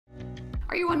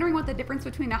Are you wondering what the difference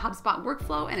between a HubSpot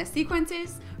workflow and a sequence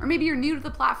is? Or maybe you're new to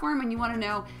the platform and you want to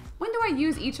know, when do I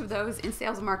use each of those in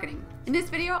sales and marketing? In this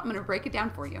video, I'm going to break it down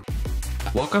for you.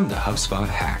 Welcome to HubSpot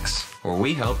Hacks, where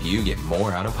we help you get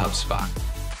more out of HubSpot.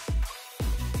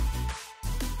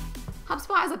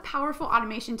 HubSpot has a powerful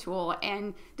automation tool,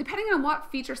 and depending on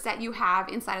what feature set you have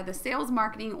inside of the sales,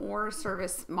 marketing, or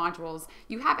service modules,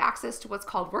 you have access to what's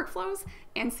called workflows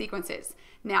and sequences.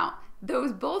 Now,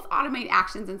 those both automate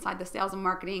actions inside the sales and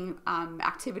marketing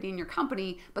activity in your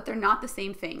company, but they're not the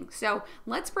same thing. So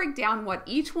let's break down what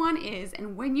each one is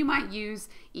and when you might use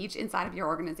each inside of your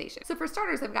organization. So for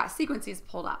starters, I've got sequences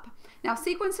pulled up. Now,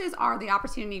 sequences are the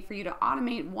opportunity for you to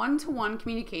automate one-to-one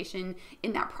communication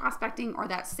in that prospecting or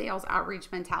that sales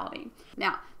outreach mentality.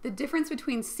 Now, the difference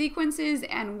between sequences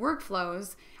and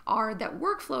workflows are that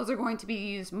workflows are going to be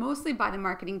used mostly by the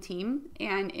marketing team,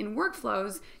 and in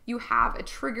workflows, you have a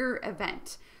trigger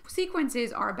event.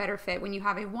 Sequences are a better fit when you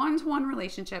have a one-to-one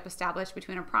relationship established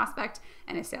between a prospect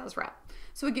and a sales rep.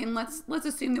 So again, let's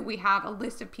assume that we have a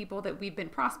list of people that we've been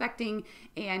prospecting,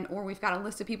 or we've got a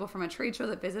list of people from a trade show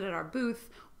that visited our booth,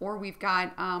 or we've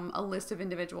got a list of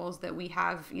individuals that we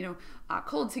have,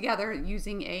 culled together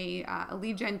using a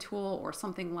lead gen tool or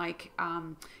something like,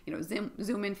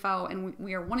 Zoom info, and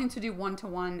we are wanting to do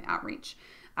one-to-one outreach.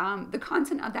 The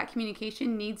content of that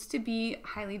communication needs to be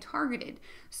highly targeted.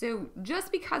 So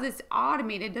just because it's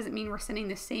automated doesn't mean we're sending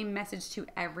the same message to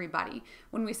everybody.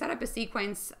 When we set up a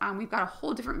sequence, we've got a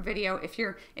whole different video. If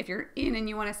you're in and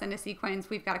you want to send a sequence,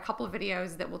 we've got a couple of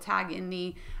videos that we'll tag in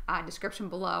the description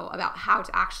below about how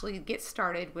to actually get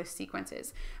started with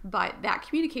sequences. But that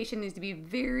communication needs to be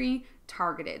very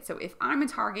targeted. So if I'm a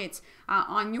target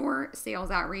on your sales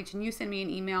outreach and you send me an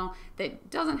email that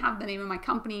doesn't have the name of my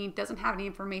company, doesn't have any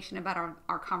information about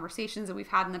our conversations that we've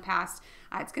had in the past,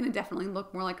 it's going to definitely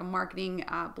look more like a marketing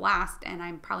blast, and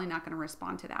I'm probably not going to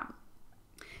respond to that.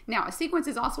 Now, a sequence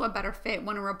is also a better fit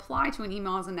when a reply to an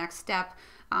email is the next step,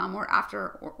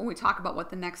 or we talk about what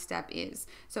the next step is.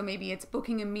 So maybe it's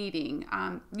booking a meeting.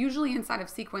 Usually inside of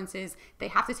sequences, they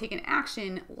have to take an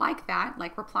action like that,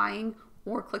 like replying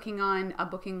or clicking on a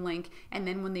booking link, and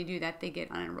then when they do that, they get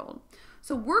unenrolled.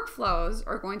 So workflows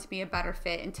are going to be a better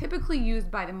fit and typically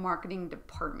used by the marketing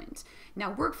department.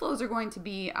 Now, workflows are going to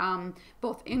be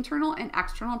both internal and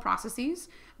external processes,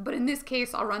 but in this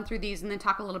case, I'll run through these and then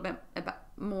talk a little bit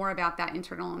more about that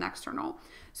internal and external.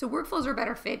 So workflows are a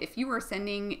better fit if you are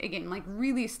sending, again, like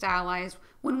really stylized.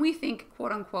 When we think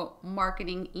quote unquote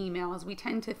marketing emails, we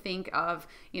tend to think of,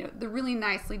 the really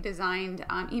nicely designed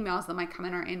emails that might come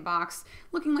in our inbox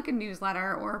looking like a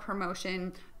newsletter or a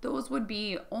promotion. Those would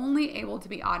be only able to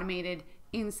be automated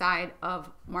inside of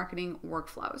marketing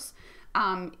workflows.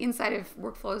 Inside of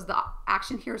workflows, the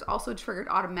action here is also triggered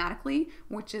automatically,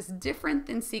 which is different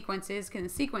than sequences. Because in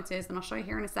sequences, and I'll show you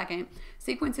here in a second,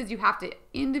 sequences you have to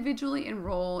individually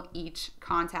enroll each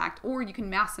contact, or you can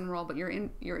mass enroll, but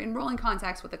you're enrolling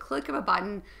contacts with a click of a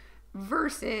button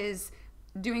versus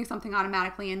doing something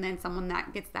automatically and then someone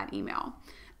that gets that email.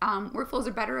 Workflows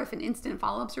are better if an instant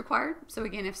follow-up is required. So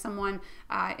again, if someone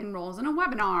enrolls in a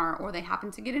webinar or they happen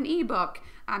to get an ebook,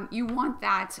 you want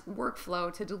that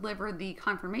workflow to deliver the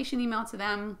confirmation email to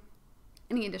them,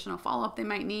 any additional follow-up they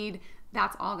might need.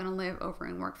 That's all going to live over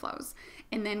in workflows.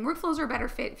 And then workflows are a better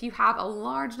fit if you have a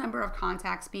large number of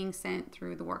contacts being sent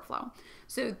through the workflow.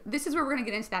 So this is where we're going to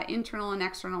get into that internal and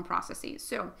external processes.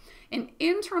 So in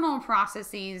internal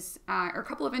processes, or a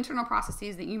couple of internal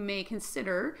processes that you may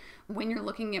consider when you're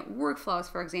looking at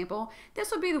workflows, for example,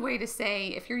 this would be the way to say,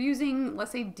 if you're using,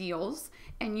 let's say, deals,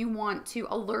 and you want to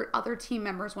alert other team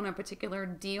members when a particular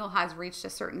deal has reached a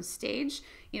certain stage,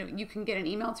 you can get an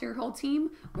email to your whole team.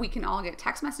 We can all get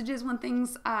text messages when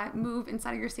things move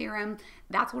inside of your CRM.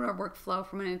 That's what our workflow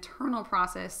from an internal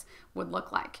process would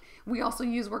look like. We also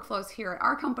use workflows here at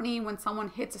our company when someone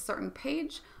hits a certain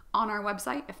page on our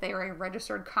website. If they are a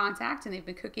registered contact and they've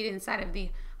been cookied inside of the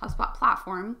HubSpot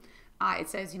platform, it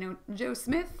says, Joe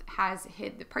Smith has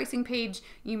hit the pricing page.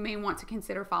 You may want to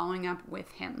consider following up with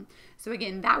him. So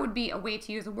again, that would be a way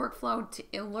to use a workflow to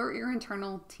alert your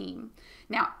internal team.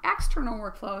 Now, external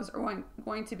workflows are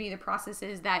going to be the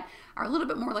processes that are a little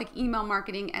bit more like email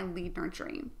marketing and lead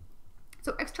nurturing.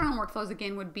 So external workflows,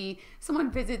 again, would be someone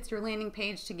visits your landing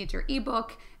page to get your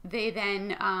ebook. They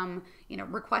then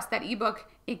request that ebook.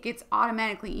 It gets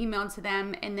automatically emailed to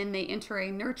them, and then they enter a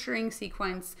nurturing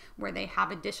sequence where they have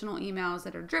additional emails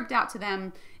that are dripped out to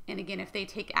them. And again, if they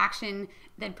take action,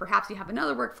 then perhaps you have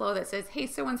another workflow that says, hey,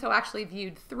 so-and-so actually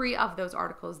viewed 3 of those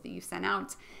articles that you sent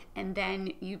out. And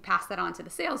then you pass that on to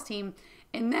the sales team.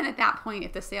 And then at that point,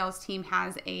 if the sales team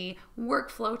has a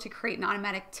workflow to create an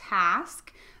automatic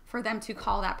task for them to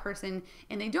call that person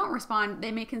and they don't respond,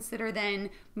 they may consider then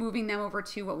moving them over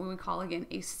to what we would call, again,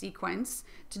 a sequence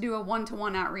to do a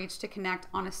one-to-one outreach to connect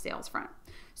on a sales front.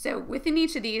 So within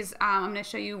each of these, I'm going to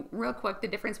show you real quick the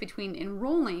difference between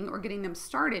enrolling or getting them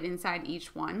started inside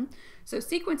each one. So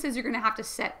sequences, you're going to have to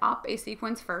set up a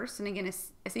sequence first. And again,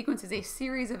 a sequence is a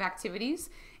series of activities.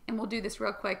 And we'll do this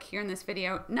real quick here in this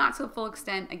video, not to the full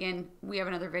extent. Again, we have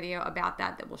another video about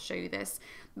that will show you this.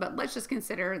 But let's just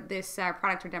consider this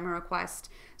product or demo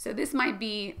request. So this might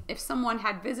be if someone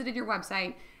had visited your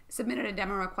website, submitted a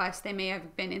demo request, they may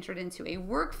have been entered into a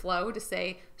workflow to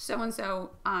say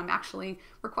so-and-so actually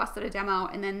requested a demo,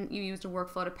 and then you used a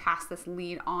workflow to pass this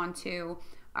lead on to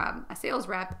a sales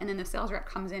rep, and then the sales rep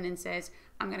comes in and says,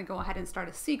 I'm going to go ahead and start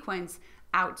a sequence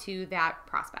out to that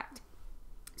prospect.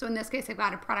 So in this case, I've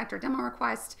got a product or demo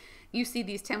request. You see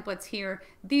these templates here.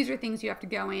 These are things you have to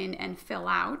go in and fill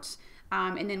out.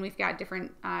 And then we've got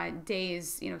different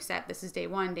days, set. This is day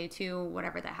 1, day 2,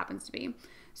 whatever that happens to be.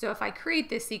 So if I create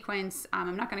this sequence,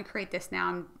 I'm not going to create this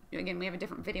now. Again, we have a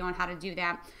different video on how to do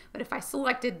that. But if I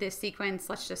selected this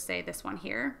sequence, let's just say this one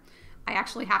here, I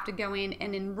actually have to go in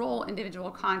and enroll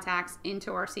individual contacts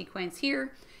into our sequence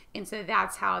here. And so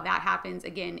that's how that happens.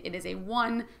 Again, it is a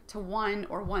one-to-one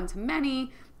or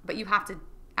one-to-many, but you have to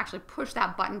actually push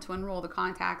that button to enroll the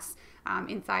contacts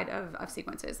inside of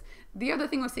sequences. The other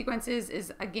thing with sequences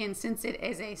is, again, since it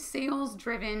is a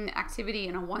sales-driven activity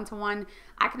and a one-to-one,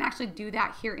 I can actually do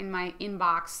that here in my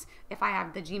inbox if I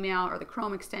have the Gmail or the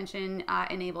Chrome extension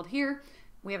enabled here.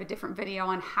 We have a different video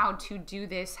on how to do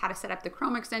this, how to set up the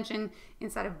Chrome extension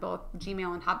inside of both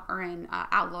Gmail and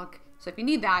Outlook. So if you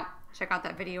need that, check out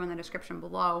that video in the description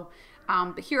below.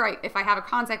 But here, if I have a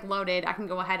contact loaded, I can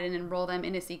go ahead and enroll them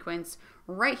in a sequence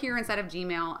right here inside of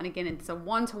Gmail. And again, it's a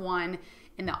one-to-one.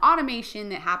 And the automation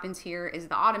that happens here is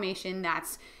the automation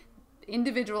that's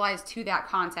individualized to that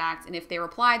contact. And if they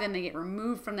reply, then they get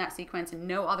removed from that sequence and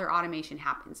no other automation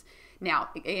happens. Now,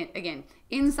 again,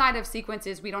 inside of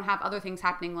sequences, we don't have other things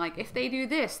happening like if they do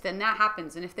this, then that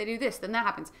happens. And if they do this, then that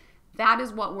happens. That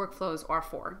is what workflows are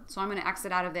for. So I'm going to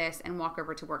exit out of this and walk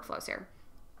over to workflows here.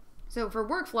 So for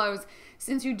workflows,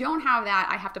 since you don't have that,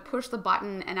 I have to push the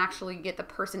button and actually get the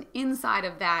person inside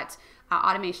of that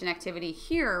automation activity.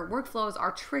 Here, workflows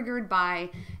are triggered by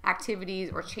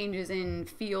activities or changes in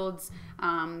fields,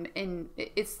 and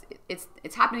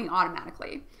it's happening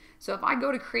automatically. So if I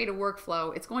go to create a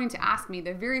workflow, it's going to ask me,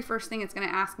 the very first thing it's going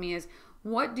to ask me is,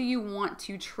 what do you want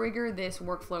to trigger this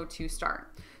workflow to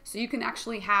start? So you can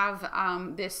actually have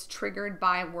this triggered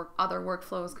by other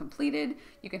workflows completed.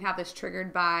 You can have this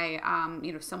triggered by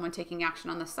someone taking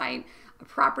action on the site, a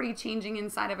property changing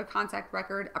inside of a contact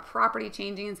record, a property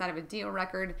changing inside of a deal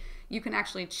record. You can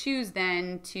actually choose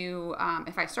then to,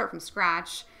 if I start from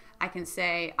scratch, I can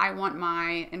say I want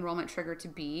my enrollment trigger to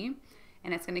be,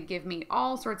 and it's going to give me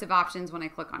all sorts of options when I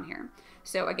click on here.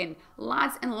 So again,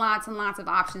 lots and lots and lots of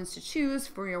options to choose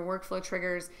for your workflow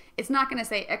triggers. It's not going to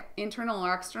say internal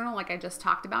or external like I just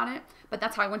talked about it, but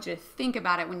that's how I want you to think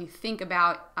about it when you think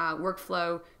about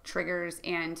workflow triggers.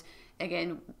 And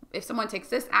again, if someone takes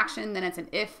this action, then it's an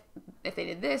if they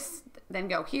did this, then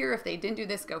go here. If they didn't do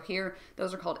this, go here.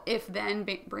 Those are called if-then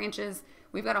branches.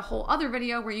 We've got a whole other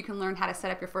video where you can learn how to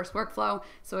set up your first workflow.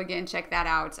 So again, check that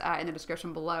out in the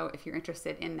description below if you're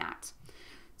interested in that.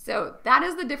 So that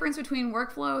is the difference between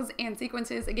workflows and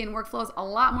sequences. Again, workflows a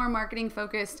lot more marketing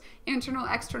focused, internal,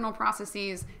 external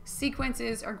processes.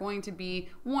 Sequences are going to be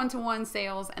one-to-one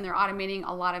sales, and they're automating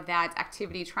a lot of that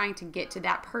activity, trying to get to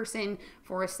that person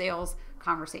for a sales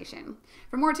conversation.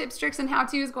 For more tips, tricks, and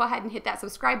how-tos, go ahead and hit that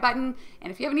subscribe button.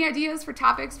 And if you have any ideas for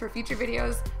topics for future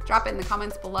videos, drop it in the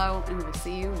comments below, and we'll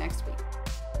see you next week.